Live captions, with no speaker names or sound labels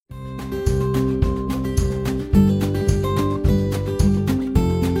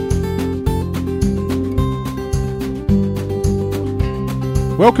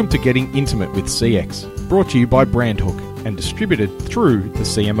Welcome to Getting Intimate with CX, brought to you by Brandhook and distributed through the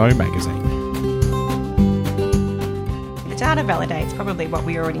CMO magazine. The data validates probably what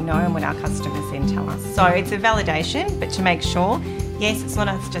we already know and what our customers then tell us. So it's a validation, but to make sure, yes, it's not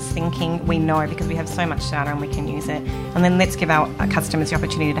us just thinking we know because we have so much data and we can use it. And then let's give our customers the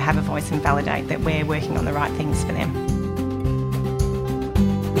opportunity to have a voice and validate that we're working on the right things for them.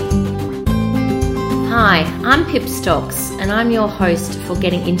 Hi, I'm Pip Stocks and I'm your host for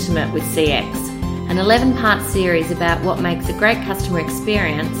Getting Intimate with CX, an 11-part series about what makes a great customer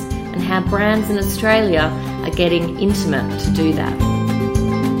experience and how brands in Australia are getting intimate to do that.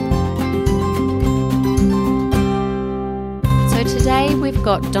 So today we've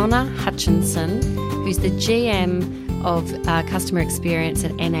got Donna Hutchinson, who's the GM of Customer Experience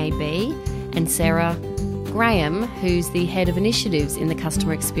at NAB, and Sarah Graham, who's the Head of Initiatives in the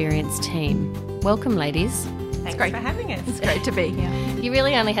Customer Experience team. Welcome, ladies. Thanks for having us. It's great to be here. You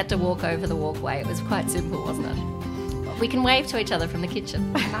really only had to walk over the walkway. It was quite simple, wasn't it? We can wave to each other from the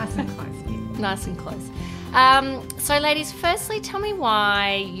kitchen. Nice and close. Nice and close. So, ladies, firstly, tell me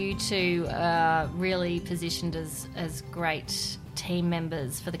why you two are really positioned as great team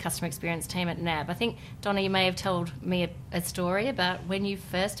members for the customer experience team at NAB. I think, Donna, you may have told me a story about when you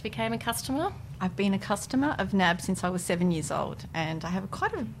first became a customer. I've been a customer of NAB since I was 7 years old, and I have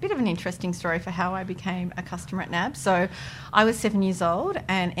quite a bit of an interesting story for how I became a customer at NAB. So I was 7 years old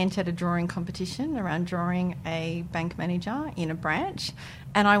and entered a drawing competition around drawing a bank manager in a branch,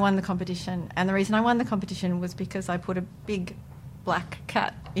 and I won the competition. And the reason I won the competition was because I put a big black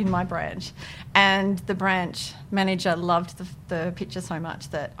cat in my branch, and the branch manager loved the picture so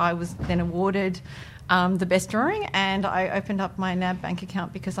much that I was then awarded the best drawing, and I opened up my NAB bank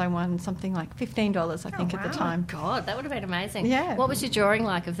account because I won something like $15, I think, at the time. God, that would have been amazing. Yeah. What was your drawing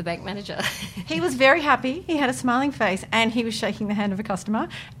like of the bank manager? He was very happy. He had a smiling face, and he was shaking the hand of a customer,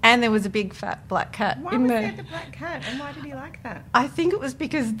 and there was a big fat black cat Why in was there. there the black cat, and why did he like that? I think it was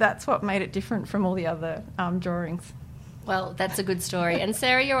because that's what made it different from all the other drawings. Well, that's a good story. And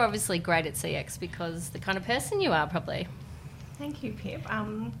Sarah, you're obviously great at CX because the kind of person you are, probably. Thank you, Pip.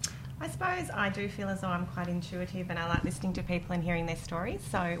 I suppose I do feel as though I'm quite intuitive and I like listening to people and hearing their stories,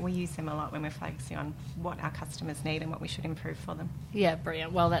 so we use them a lot when we're focusing on what our customers need and what we should improve for them. Yeah,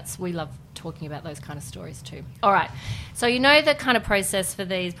 brilliant. Well, we love talking about those kind of stories too. All right, so you know the kind of process for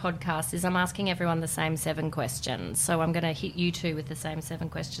these podcasts is I'm asking everyone the same 7 questions, so I'm going to hit you two with the same 7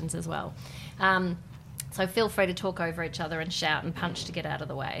 questions as well. So feel free to talk over each other and shout and punch to get out of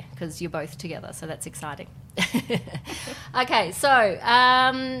the way because you're both together, so that's exciting. Okay, so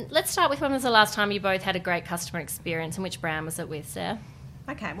let's start with when was the last time you both had a great customer experience and which brand was it with, Sarah?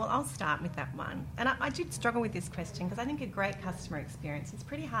 Okay, well, I'll start with that one. And I did struggle with this question because I think a great customer experience is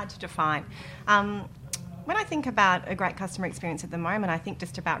pretty hard to define. When I think about a great customer experience at the moment, I think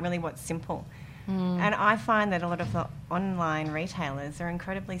just about really what's simple. And I find that a lot of the online retailers are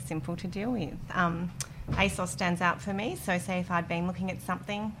incredibly simple to deal with. ASOS stands out for me, so say if I'd been looking at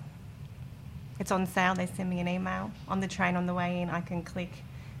something, it's on sale, they send me an email. On the train on the way in, I can click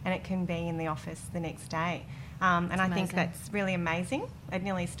and it can be in the office the next day. And I think that's really amazing. It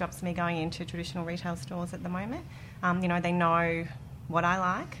nearly stops me going into traditional retail stores at the moment. They know what I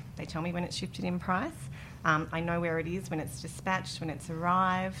like. They tell me when it's shifted in price. I know where it is when it's dispatched, when it's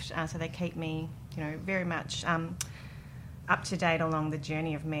arrived. So they keep me, very much up to date along the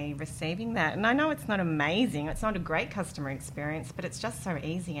journey of me receiving that. And I know it's not amazing. It's not a great customer experience, but it's just so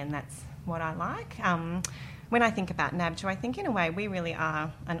easy, and that's what I like. When I think about NAB, I think in a way we really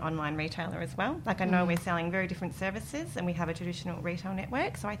are an online retailer as well. Like I know we're selling very different services and we have a traditional retail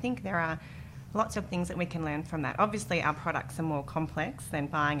network, so I think there are lots of things that we can learn from that. Obviously our products are more complex than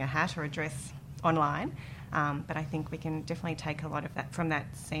buying a hat or a dress online, but I think we can definitely take a lot of that from that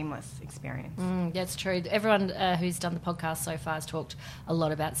seamless experience. That's true. Everyone who's done the podcast so far has talked a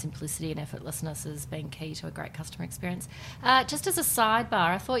lot about simplicity and effortlessness as being key to a great customer experience. Just as a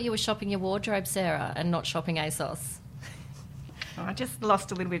sidebar, I thought you were shopping your wardrobe, Sarah, and not shopping ASOS. I just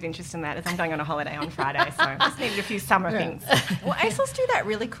lost a little bit of interest in that as I'm going on a holiday on Friday, so I just needed a few summer things. Well, ASOS do that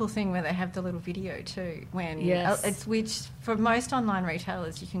really cool thing where they have the little video too. It's which for most online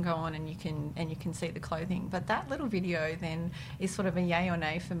retailers you can go on and you can see the clothing, but that little video then is sort of a yay or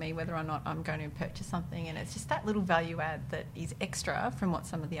nay for me whether or not I'm going to purchase something, and it's just that little value add that is extra from what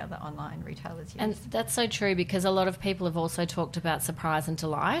some of the other online retailers use. And that's so true because a lot of people have also talked about surprise and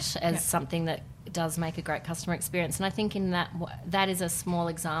delight as something that does make a great customer experience, and I think in that is a small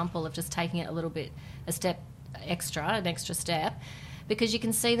example of just taking it a little bit an extra step, because you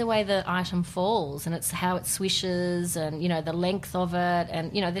can see the way the item falls and it's how it swishes and, you know, the length of it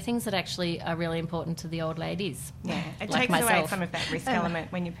and, you know, the things that actually are really important to the old ladies. Yeah, it like takes myself. away some of that risk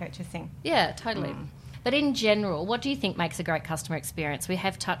element when you're purchasing. Yeah, totally. But in general, what do you think makes a great customer experience? We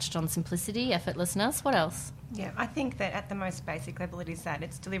have touched on simplicity, effortlessness. What else? Yeah, I think that at the most basic level it is that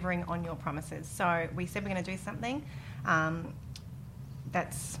it's delivering on your promises. So we said we're going to do something.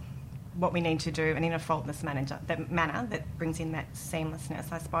 That's what we need to do, and in a faultless manner that brings in that seamlessness,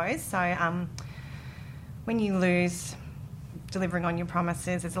 I suppose. So when you lose delivering on your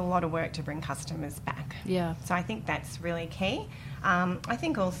promises, there's a lot of work to bring customers back. Yeah. So I think that's really key. I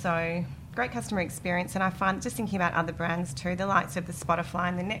think also great customer experience, and I find just thinking about other brands too, the likes of the Spotify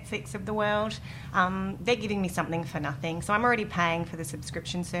and the Netflix of the world, they're giving me something for nothing. So I'm already paying for the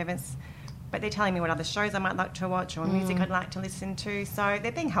subscription service, but they're telling me what other shows I might like to watch or music I'd like to listen to. So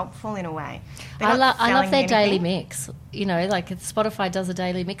they're being helpful in a way. I love their daily mix. You know, like Spotify does a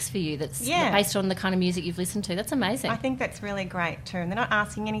daily mix for you that's based on the kind of music you've listened to. That's amazing. I think that's really great too. And they're not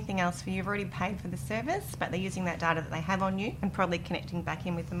asking anything else for you. You've already paid for the service, but they're using that data that they have on you and probably connecting back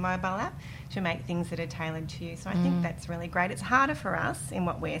in with the mobile app to make things that are tailored to you. So I think that's really great. It's harder for us in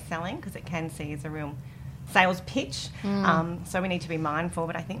what we're selling because it can see as a real sales pitch, so we need to be mindful,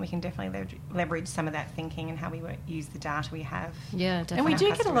 but I think we can definitely leverage some of that thinking and how we use the data we have. Yeah, definitely. And we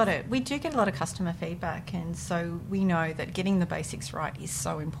do get a lot of customer feedback, and so we know that getting the basics right is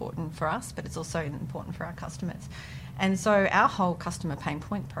so important for us, but it's also important for our customers. And so our whole customer pain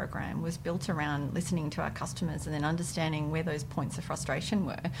point program was built around listening to our customers and then understanding where those points of frustration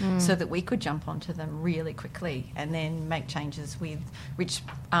were so that we could jump onto them really quickly and then make changes which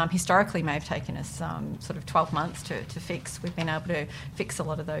historically may have taken us sort of 12 months to fix. We've been able to fix a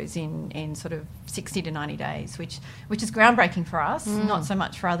lot of those in sort of 60 to 90 days, which is groundbreaking for us, not so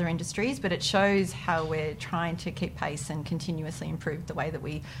much for other industries, but it shows how we're trying to keep pace and continuously improve the way that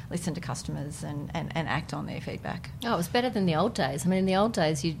we listen to customers and act on their feedback. Oh, it was better than the old days. I mean, in the old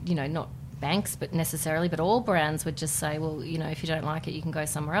days, you know, not banks but necessarily, but all brands would just say, well, you know, if you don't like it, you can go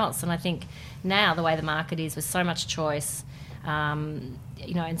somewhere else. And I think now the way the market is with so much choice, you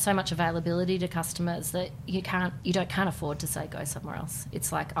know, and so much availability to customers that you can't afford to say go somewhere else.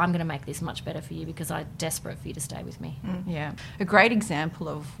 It's like, I'm going to make this much better for you because I'm desperate for you to stay with me. Yeah. A great example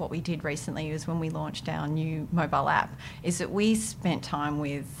of what we did recently was when we launched our new mobile app, is that we spent time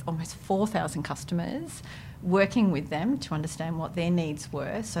with almost 4,000 customers working with them to understand what their needs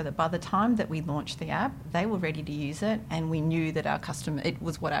were, so that by the time that we launched the app, they were ready to use it, and we knew that it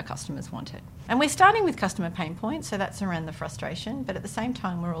was what our customers wanted. And we're starting with customer pain points, so that's around the frustration, but at the same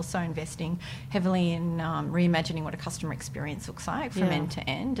time we're also investing heavily in reimagining what a customer experience looks like from end to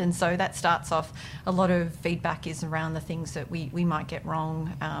end. And so that starts off, a lot of feedback is around the things that we might get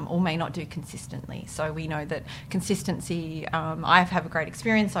wrong or may not do consistently. So we know that consistency, I have a great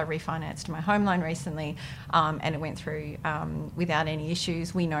experience. I refinanced my home loan recently, and it went through without any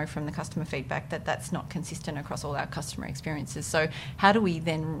issues. We know from the customer feedback that that's not consistent across all our customer experiences. So how do we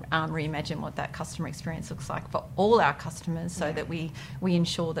then reimagine what that customer experience looks like for all our customers so that we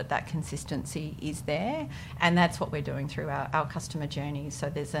ensure that consistency is there? And that's what we're doing through our customer journey. So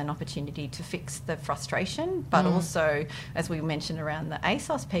there's an opportunity to fix the frustration, but also, as we mentioned around the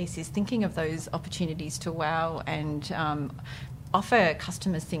ASOS piece, is thinking of those opportunities to wow and offer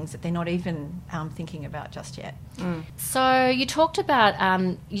customers things that they're not even thinking about just yet. So you talked about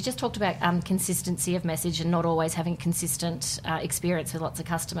consistency of message and not always having consistent experience with lots of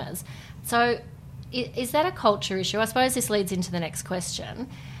customers. So is that a culture issue? I suppose this leads into the next question.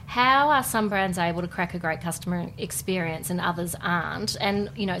 How are some brands able to crack a great customer experience and others aren't? And,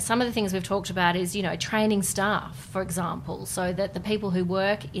 you know, some of the things we've talked about is, you know, training staff, for example, so that the people who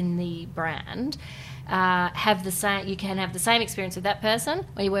work in the brand you can have the same experience with that person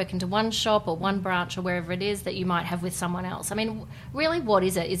when you work into one shop or one branch or wherever it is that you might have with someone else. I mean, really, what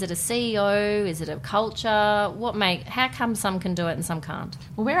is it? Is it a CEO? Is it a culture? How come some can do it and some can't?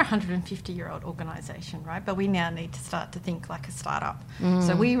 Well, we're a 150-year-old organisation, right? But we now need to start to think like a startup.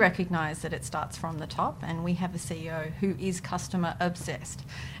 So we recognise that it starts from the top, and we have a CEO who is customer obsessed.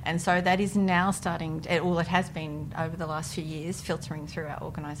 And so that is now it has been over the last few years, filtering through our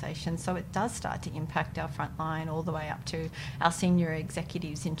organisation. So it does start to impact our frontline all the way up to our senior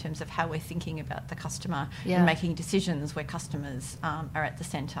executives in terms of how we're thinking about the customer and making decisions where customers are at the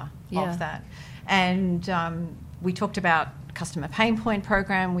centre of that. And we talked about customer pain point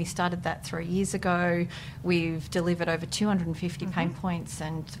program. We started that 3 years ago. We've delivered over 250 pain points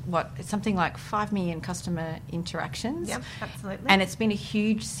and something like 5 million customer interactions. Yep, absolutely. And it's been a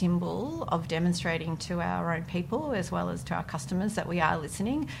huge symbol of demonstrating to our own people as well as to our customers that we are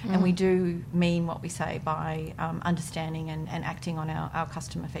listening and we do mean what we say by understanding and acting on our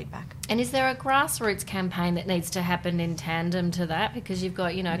customer feedback. And is there a grassroots campaign that needs to happen in tandem to that? Because you've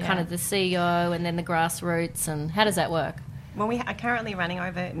got, kind of the CEO and then the grassroots, and how does that work? Well, we are currently running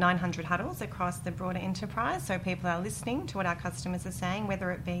over 900 huddles across the broader enterprise, so people are listening to what our customers are saying,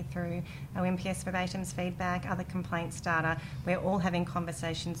 whether it be through our MPS verbatims feedback, other complaints data. We're all having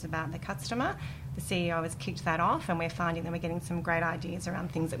conversations about the customer. The CEO has kicked that off, and we're finding that we're getting some great ideas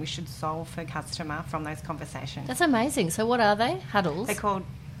around things that we should solve for customer from those conversations. That's amazing. So what are they? Huddles? They're called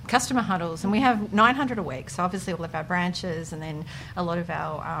customer huddles, and we have 900 a week, so obviously all of our branches and then a lot of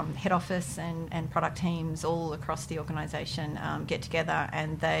our head office and product teams all across the organisation get together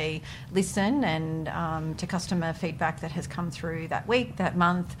and they listen and to customer feedback that has come through that week, that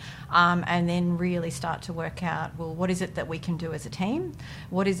month, and then really start to work out, well, what is it that we can do as a team,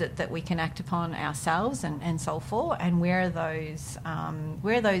 what is it that we can act upon ourselves and solve for, and where are those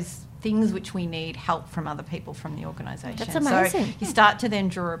things which we need help from other people from the organisation. That's amazing. So you start to then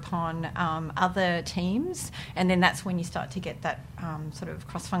draw upon other teams, and then that's when you start to get that sort of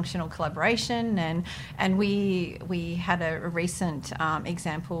cross-functional collaboration. And we had a recent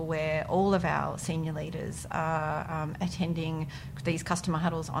example where all of our senior leaders are attending these customer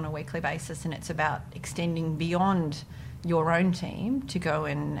huddles on a weekly basis, and it's about extending beyond your own team to go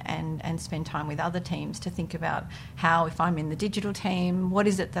and spend time with other teams to think about how, if I'm in the digital team, what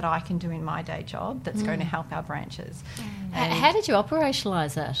is it that I can do in my day job that's going to help our branches. How did you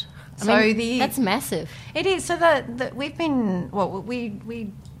operationalise that? That's massive. It is. So we've been,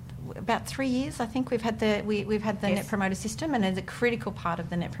 we about 3 years, I think we've had the Net Promoter System, and a critical part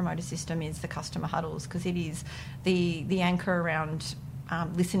of the Net Promoter System is the customer huddles, because it is the anchor around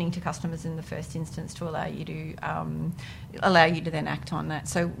listening to customers in the first instance to allow you to then act on that.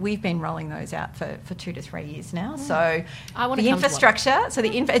 So we've been rolling those out for 2 to 3 years now. So the infrastructure,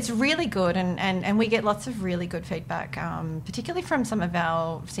 it's really good, and we get lots of really good feedback, particularly from some of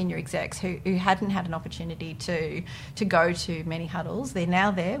our senior execs who hadn't had an opportunity to go to many huddles. They're now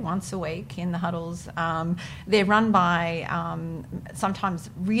there once a week in the huddles. They're run by sometimes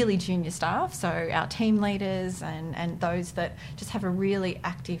really junior staff, so our team leaders and those that just have a really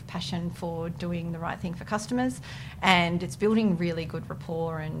active passion for doing the right thing for customers, and it's building really good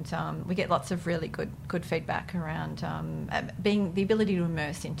rapport, and we get lots of really good feedback around being the ability to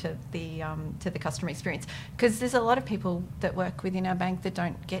immerse into the customer experience, because there's a lot of people that work within our bank that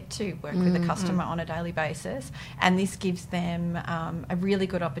don't get to work with a customer on a daily basis, and this gives them a really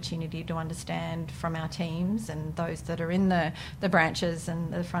good opportunity to understand from our teams and those that are in the branches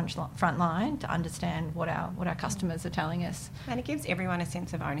and the front line to understand what our customers are telling us. And it gives everyone a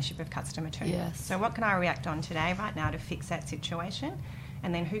sense of ownership of customer too. Yes. So what can I react on today, right now, to fix that situation?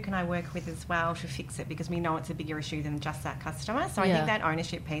 And then who can I work with as well to fix it, because we know it's a bigger issue than just that customer. So I think that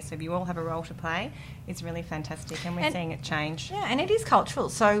ownership piece of you all have a role to play is really fantastic, and we're seeing it change. Yeah, and it is cultural.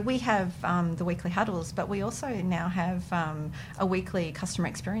 So we have the weekly huddles, but we also now have a weekly customer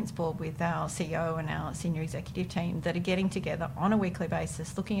experience board with our CEO and our senior executive team that are getting together on a weekly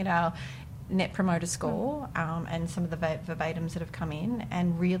basis, looking at our Net Promoter Score and some of the verbatims that have come in,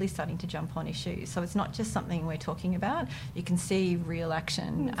 and really starting to jump on issues. So it's not just something we're talking about. You can see real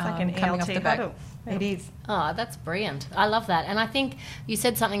action it's like an coming ELT off the back. huddle. It is. Oh, that's brilliant. I love that. And I think you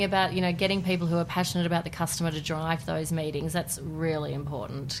said something about, getting people who are passionate about the customer to drive those meetings. That's really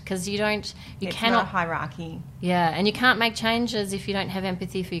important, because it's cannot not a hierarchy. Yeah, and you can't make changes if you don't have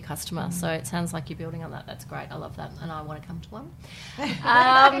empathy for your customer. So it sounds like you're building on that. That's great. I love that, and I want to come to one.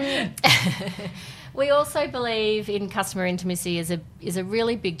 We also believe in customer intimacy is a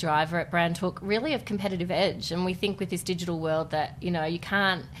really big driver at BrandHook, really of competitive edge. And we think with this digital world that, you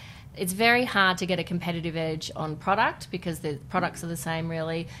can't... It's very hard to get a competitive edge on product because the products are the same,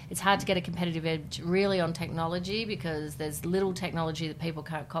 really. It's hard to get a competitive edge really on technology because there's little technology that people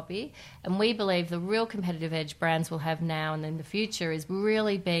can't copy. And we believe the real competitive edge brands will have now and in the future is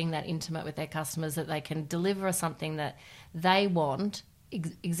really being that intimate with their customers, that they can deliver something that they want,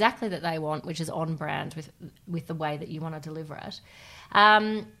 exactly that they want, which is on brand with the way that you want to deliver it.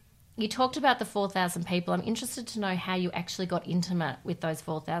 You talked about the 4,000 people. I'm interested to know how you actually got intimate with those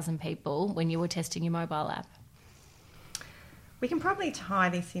 4,000 people when you were testing your mobile app. We can probably tie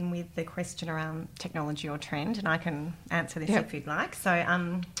this in with the question around technology or trend, and I can answer this if you'd like. So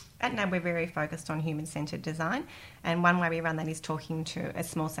at NAB, we're very focused on human-centred design, and one way we run that is talking to a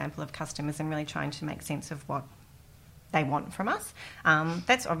small sample of customers and really trying to make sense of what they want from us.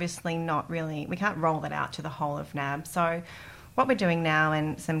 That's obviously not really, we can't roll that out to the whole of NAB. So what we're doing now,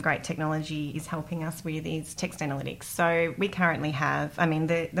 and some great technology is helping us with, is text analytics. So we currently have,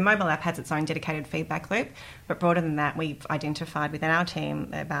 the mobile app has its own dedicated feedback loop, but broader than that, we've identified within our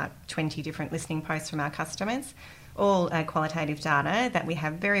team about 20 different listening posts from our customers, all qualitative data that we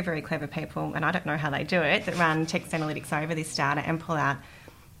have very, very clever people, and I don't know how they do it, that run text analytics over this data and pull out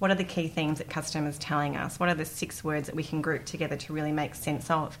what are the key themes that customers telling us, what are the 6 words that we can group together to really make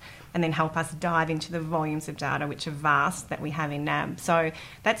sense of, and then help us dive into the volumes of data, which are vast, that we have in NAB. So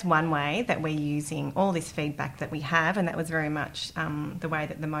that's one way that we're using all this feedback that we have, and that was very much the way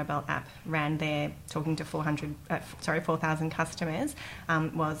that the mobile app ran there, talking to 4,000 customers,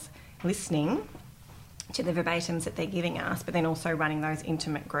 was listening to the verbatims that they're giving us, but then also running those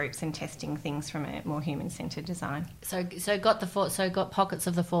intimate groups and testing things from a more human-centred design. So got pockets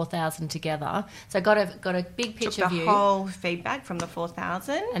of the 4,000 together. So got a big picture view. Took the whole feedback from the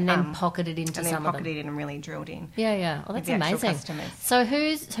 4,000 and then pocketed into and some then of them. pocketed in and really drilled in. Yeah. Oh, that's the actual amazing. Customers. So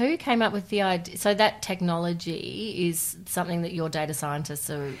who came up with the idea? So that technology is something that your data scientists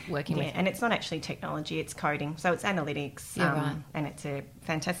are working with. Yeah, and it's not actually technology; it's coding. So it's analytics, right. And it's a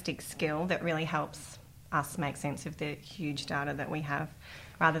fantastic skill that really helps us make sense of the huge data that we have,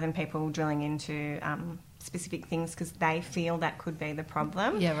 rather than people drilling into specific things because they feel that could be the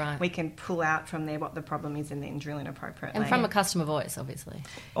problem. Yeah, right. We can pull out from there what the problem is and then drill in appropriately. And from a customer voice, obviously.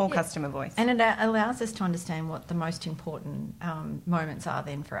 All customer voice. And it allows us to understand what the most important moments are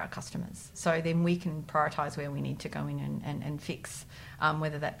then for our customers. So then we can prioritise where we need to go in and fix,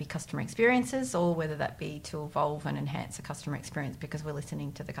 whether that be customer experiences or whether that be to evolve and enhance the customer experience, because we're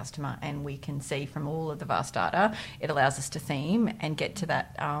listening to the customer and we can see from all of the vast data, it allows us to theme and get to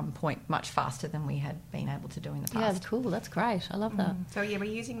that point much faster than we had been able to do in the past. Yeah, cool. That's great. I love that. So, yeah, we're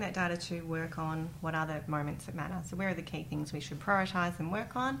using that data to work on what are the moments that matter. So where are the key things we should prioritise and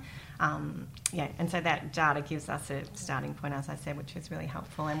work on? And so that data gives us a starting point, as I said, which is really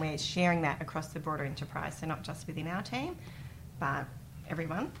helpful. And we're sharing that across the broader enterprise, so not just within our team, but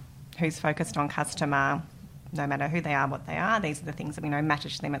everyone who's focused on customer, no matter who they are, what they are. These are the things that we know matter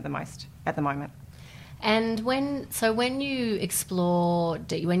to them at the moment. And when you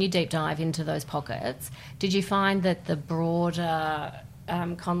when you deep dive into those pockets, did you find that the broader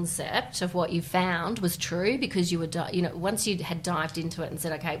concept of what you found was true? Because you were, once you had dived into it and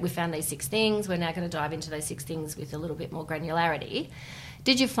said, okay, we found these 6 things, we're now going to dive into those 6 things with a little bit more granularity.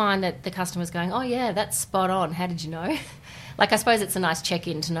 Did you find that the customer's going, oh yeah, that's spot on, how did you know? Like, I suppose it's a nice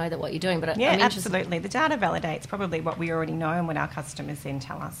check-in to know that what you're doing, but yeah, absolutely. The data validates probably what we already know and what our customers then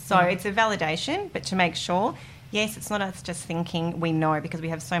tell us. So it's a validation, but to make sure, yes, it's not us just thinking we know because we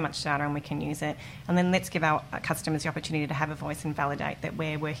have so much data and we can use it. And then let's give our customers the opportunity to have a voice and validate that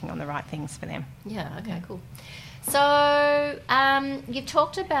we're working on the right things for them. Yeah, okay, cool. So you've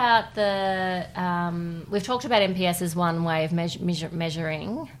talked about we've talked about NPS as one way of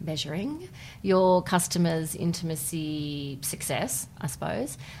measuring your customers' intimacy success, I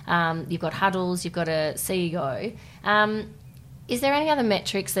suppose. You've got huddles, you've got a CEO. Is there any other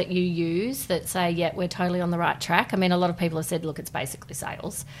metrics that you use that say, yeah, we're totally on the right track? I mean, a lot of people have said, look, it's basically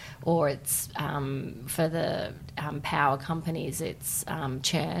sales, or it's for the power companies, it's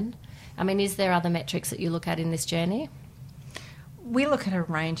churn. I mean, is there other metrics that you look at in this journey? We look at a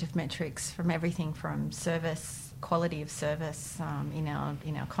range of metrics, from everything from service, quality of service in our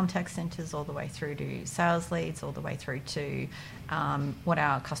contact centres, all the way through to sales leads, all the way through to what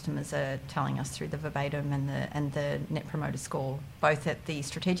our customers are telling us through the verbatim and the Net Promoter Score, both at the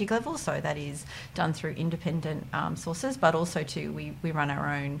strategic level, so that is done through independent sources, but also too we run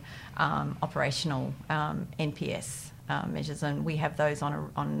our own operational NPS measures, and we have those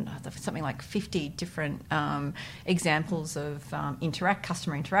on something like 50 different examples of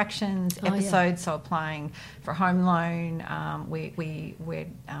customer interactions, episodes. Yeah. So applying for a home loan, we're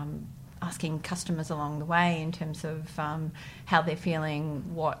asking customers along the way in terms of how they're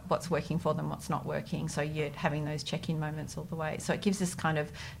feeling, what's working for them, what's not working. So you're having those check-in moments all the way. So it gives us kind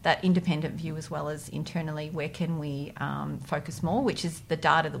of that independent view, as well as internally where can we focus more, which is the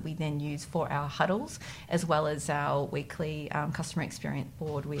data that we then use for our huddles, as well as our weekly customer experience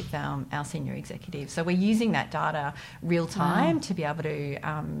board with our senior executives. So we're using that data real time to be able to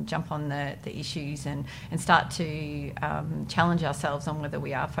jump on the issues and start to challenge ourselves on whether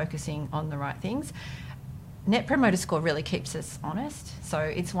we are focusing on the right things. Net Promoter Score really keeps us honest. So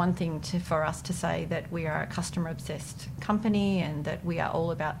it's one thing for us to say that we are a customer-obsessed company and that we are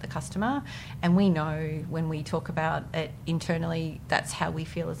all about the customer. And we know when we talk about it internally, that's how we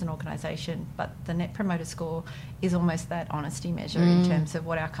feel as an organisation. But the Net Promoter Score is almost that honesty measure in terms of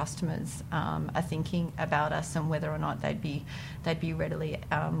what our customers are thinking about us and whether or not they'd be readily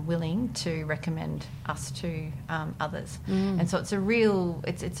willing to recommend us to others. And so it's a real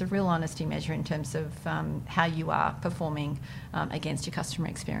honesty measure in terms of how you are performing against your customer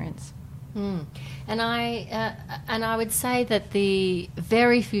experience. And I would say that the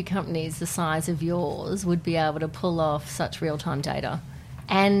very few companies the size of yours would be able to pull off such real-time data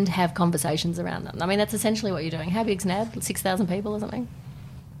and have conversations around them. I mean, that's essentially what you're doing. How big's NAB? 6,000 people or something?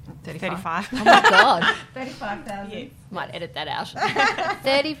 35. Oh, my God. 35,000. Yes. Might edit that out.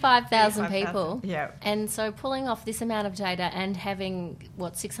 35,000 people. Yeah. And so pulling off this amount of data and having,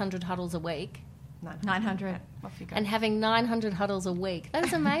 600 huddles a week? 900. Off you go. And having 900 huddles a week. That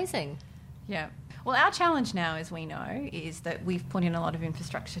is amazing. Yeah. Well, our challenge now, as we know, is that we've put in a lot of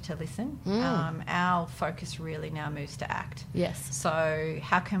infrastructure to listen. Our focus really now moves to act. Yes. So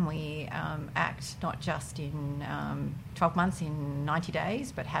how can we act not just in 12 months, in 90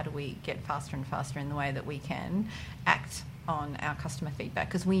 days, but how do we get faster and faster in the way that we can act on our customer feedback?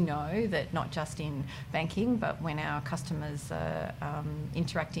 Because we know that not just in banking, but when our customers are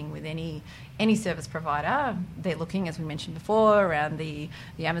interacting with any service provider, they're looking, as we mentioned before, around the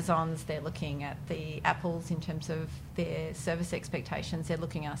Amazons, they're looking at the Apples in terms of their service expectations, they're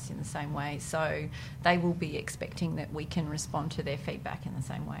looking at us in the same way. So they will be expecting that we can respond to their feedback in the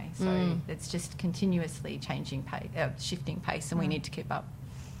same way. So it's just continuously shifting pace, and we need to keep up.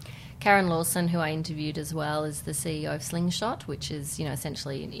 Karen Lawson, who I interviewed as well, is the CEO of Slingshot, which is,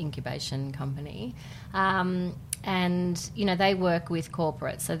 essentially an incubation company. And, they work with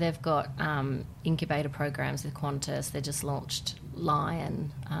corporates. So they've got incubator programs with Qantas. They just launched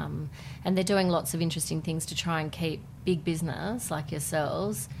Lion. And they're doing lots of interesting things to try and keep big business like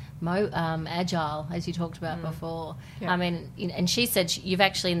yourselves agile, as you talked about before. Yeah. I mean, and she said you've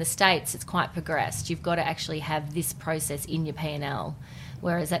actually, in the States, it's quite progressed. You've got to actually have this process in your P&L.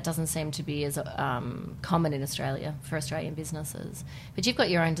 Whereas that doesn't seem to be as common in Australia for Australian businesses. But you've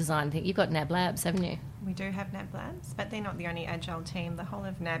got your own design thing. You've got NAB Labs, haven't you? We do have NAB Labs, but they're not the only agile team. The whole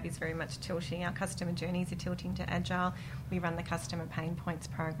of NAB is very much tilting. Our customer journeys are tilting to agile. We run the customer pain points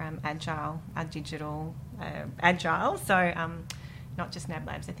program agile, our digital agile. So not just NAB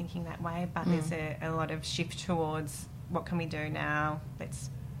Labs are thinking that way, but there's a lot of shift towards what can we do now?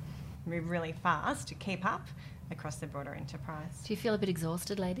 Let's move really fast to keep up across the broader enterprise. Do you feel a bit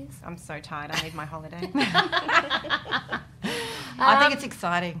exhausted, ladies? I'm so tired. I need my holiday. I think it's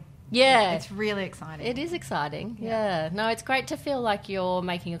exciting. Yeah. It's really exciting. It is exciting. Yeah. No, it's great to feel like you're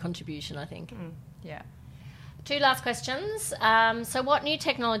making a contribution, I think. Yeah. 2 last questions. So what new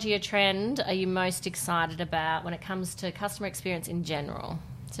technology or trend are you most excited about when it comes to customer experience in general?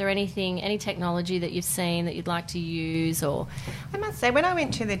 Is there any technology that you've seen that you'd like to use? Or I must say, when I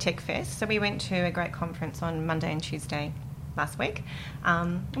went to the Tech Fest, so we went to a great conference on Monday and Tuesday last week,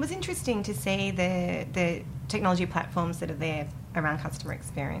 it was interesting to see the technology platforms that are there around customer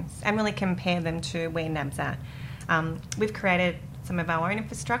experience and really compare them to where NAB's at. We've created some of our own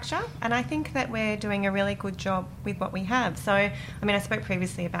infrastructure, and I think that we're doing a really good job with what we have. So, I mean, I spoke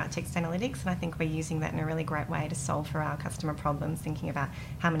previously about text analytics, and I think we're using that in a really great way to solve for our customer problems, thinking about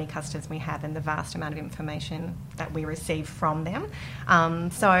how many customers we have and the vast amount of information that we receive from them.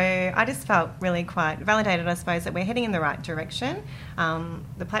 So I just felt really quite validated, I suppose, that we're heading in the right direction.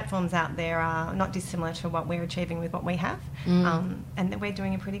 The platforms out there are not dissimilar to what we're achieving with what we have, and that we're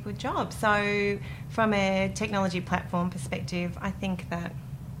doing a pretty good job. So from a technology platform perspective, I think that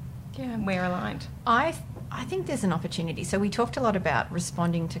we're aligned. I think there's an opportunity. So we talked a lot about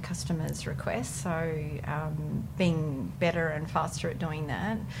responding to customers' requests, so being better and faster at doing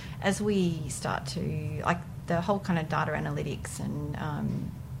that. As we start to, like the whole kind of data analytics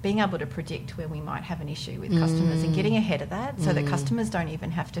and being able to predict where we might have an issue with customers and getting ahead of that so that customers don't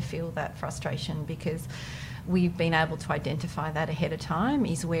even have to feel that frustration, because we've been able to identify that ahead of time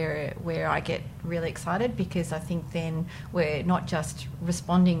is where I get really excited, because I think then we're not just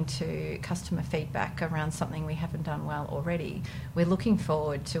responding to customer feedback around something we haven't done well already. We're looking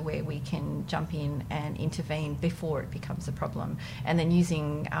forward to where we can jump in and intervene before it becomes a problem, and then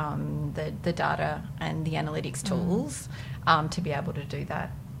using the data and the analytics tools to be able to do that.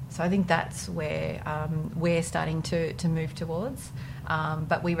 So I think that's where we're starting to move towards.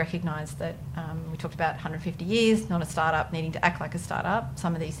 But we recognise that we talked about 150 years, not a startup needing to act like a startup.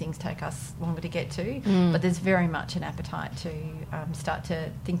 Some of these things take us longer to get to, but there's very much an appetite to start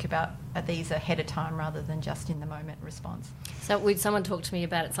to think about these ahead of time rather than just in the moment response. So someone talked to me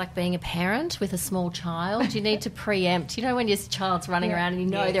about it's like being a parent with a small child. You need to preempt. You know when your child's running around and you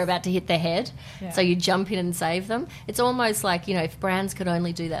know they're about to hit their head, so you jump in and save them. It's almost like, if brands could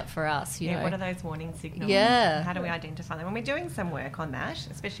only do that for us, you know. What are those warning signals? Yeah. How do we identify them? And we're doing some work on that,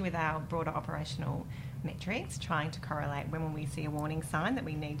 especially with our broader operational metrics, trying to correlate when will we see a warning sign that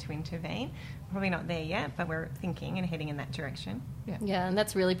we need to intervene. Probably not there yet, but we're thinking and heading in that direction. Yeah, and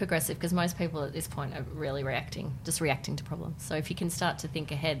that's really progressive because most people at this point are really reacting to problems. So if you can start to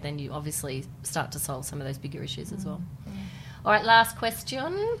think ahead, then you obviously start to solve some of those bigger issues as well. All right, last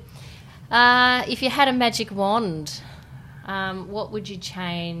question. If you had a magic wand, what would you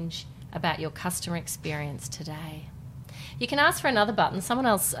change about your customer experience today? You can ask for another button. Someone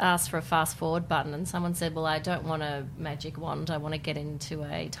else asked for a fast forward button and someone said, well, I don't want a magic wand. I want to get into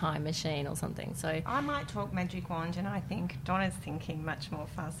a time machine or something. So I might talk magic wand, and I think Donna's thinking much more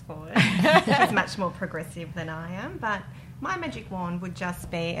fast forward. She's much more progressive than I am. But my magic wand would just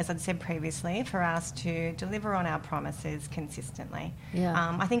be, as I'd said previously, for us to deliver on our promises consistently.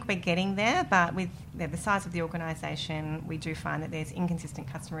 I think we're getting there, but with the size of the organisation, we do find that there's inconsistent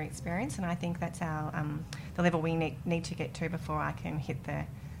customer experience, and I think that's our the level we need to get to before I can hit the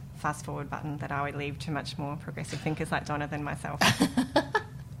fast forward button that I would leave to much more progressive thinkers like Donna than myself.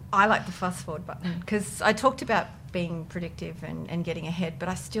 I like the fast forward button because I talked about being predictive and getting ahead, but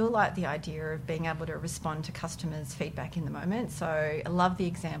I still like the idea of being able to respond to customers' feedback in the moment. So I love the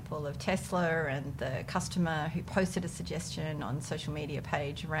example of Tesla and the customer who posted a suggestion on social media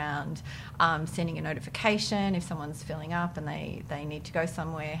page around sending a notification if someone's filling up and they need to go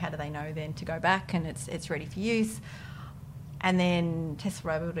somewhere. How do they know then to go back and it's ready for use? And then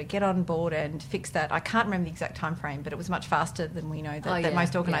Tesla were able to get on board and fix that. I can't remember the exact time frame, but it was much faster than we know that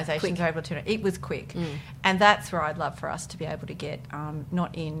most organisations are able to. It was quick, and that's where I'd love for us to be able to get,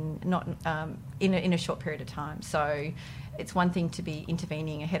 not in a short period of time. So it's one thing to be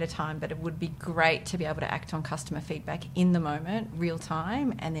intervening ahead of time, but it would be great to be able to act on customer feedback in the moment, real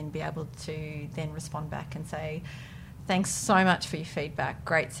time, and then be able to then respond back and say, thanks so much for your feedback.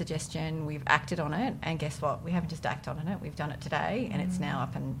 Great suggestion. We've acted on it, and guess what? We haven't just acted on it. We've done it today, and it's now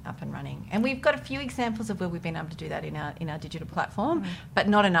up and running. And we've got a few examples of where we've been able to do that in our digital platform, but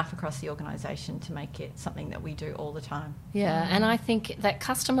not enough across the organisation to make it something that we do all the time. Yeah, and I think that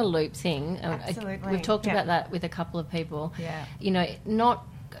customer loop thing. Absolutely. We've talked about that with a couple of people. Yeah. Not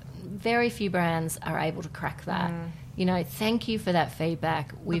very few brands are able to crack that. Thank you for that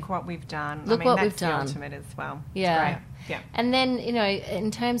feedback. Look what we've done. Look what we've done. That's the ultimate as well. Yeah. It's great. Yeah. And then,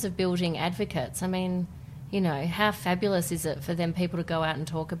 in terms of building advocates, I mean, how fabulous is it for them people to go out and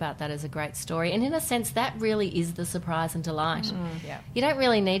talk about that as a great story? And in a sense, that really is the surprise and delight. You don't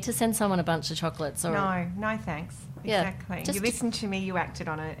really need to send someone a bunch of chocolates. Or No, thanks. Exactly. You listened to me, you acted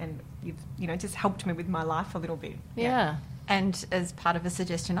on it, and you've just helped me with my life a little bit. Yeah. And as part of a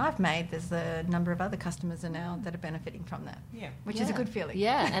suggestion I've made, there's a number of other customers now that are benefiting from that, which is a good feeling.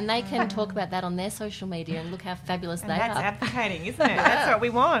 Yeah, and they can talk about that on their social media and look how fabulous they are. That's advocating, isn't it? That's what we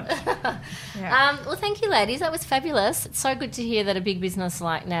want. Well, thank you, ladies. That was fabulous. It's so good to hear that a big business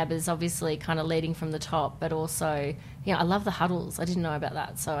like NAB is obviously kind of leading from the top, but also, I love the huddles. I didn't know about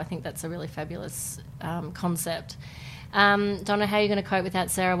that, so I think that's a really fabulous concept. Donna, how are you going to cope without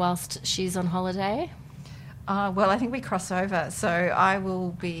Sarah whilst she's on holiday? Well, I think we cross over. So I will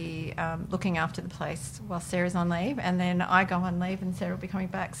be looking after the place while Sarah's on leave, and then I go on leave and Sarah will be coming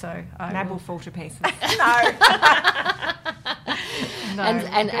back. So NAB will fall to pieces. No.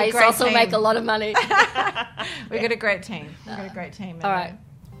 And Ace also make a lot of money. We've got a great team. All right.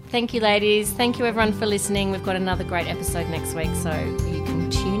 Thank you, ladies. Thank you, everyone, for listening. We've got another great episode next week, so you can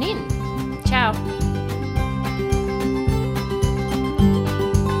tune in. Ciao.